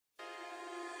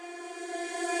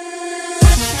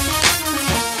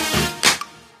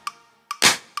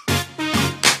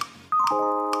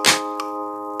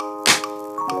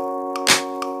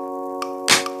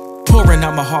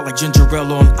heart like ginger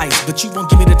ale on ice. But you won't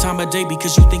give me the time of day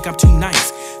because you think I'm too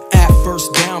nice. At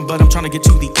first down, but I'm trying to get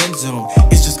to the end zone.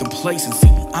 It's just complacency,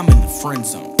 I'm in the friend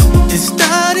zone. It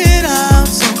started out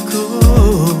so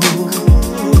cool.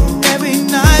 Every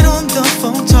night on the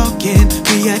phone talking,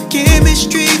 we had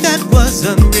chemistry that was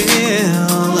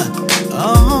unreal.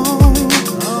 Oh,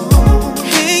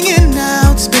 hanging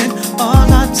out, spent all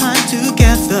our time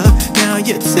together. Now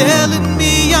you're telling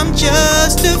me I'm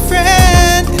just a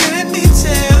friend. Let me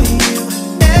tell you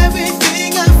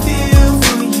everything I feel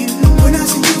for you. When I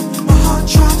see you, my heart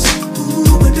drops.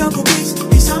 Ooh, a double beats,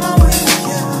 it's on my way.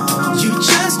 Yeah. You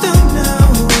just don't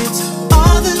know it's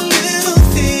all the little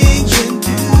things you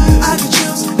do. I get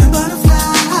chills and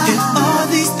butterflies, and all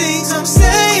these things I'm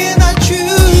saying are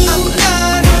true. I'm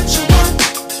not what you want,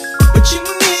 what you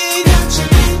need, what you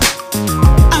need.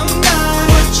 I'm not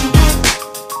what you want,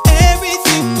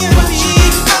 everything you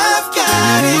need. I've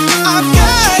got it, I've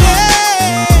got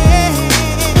it.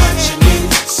 What you need,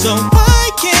 so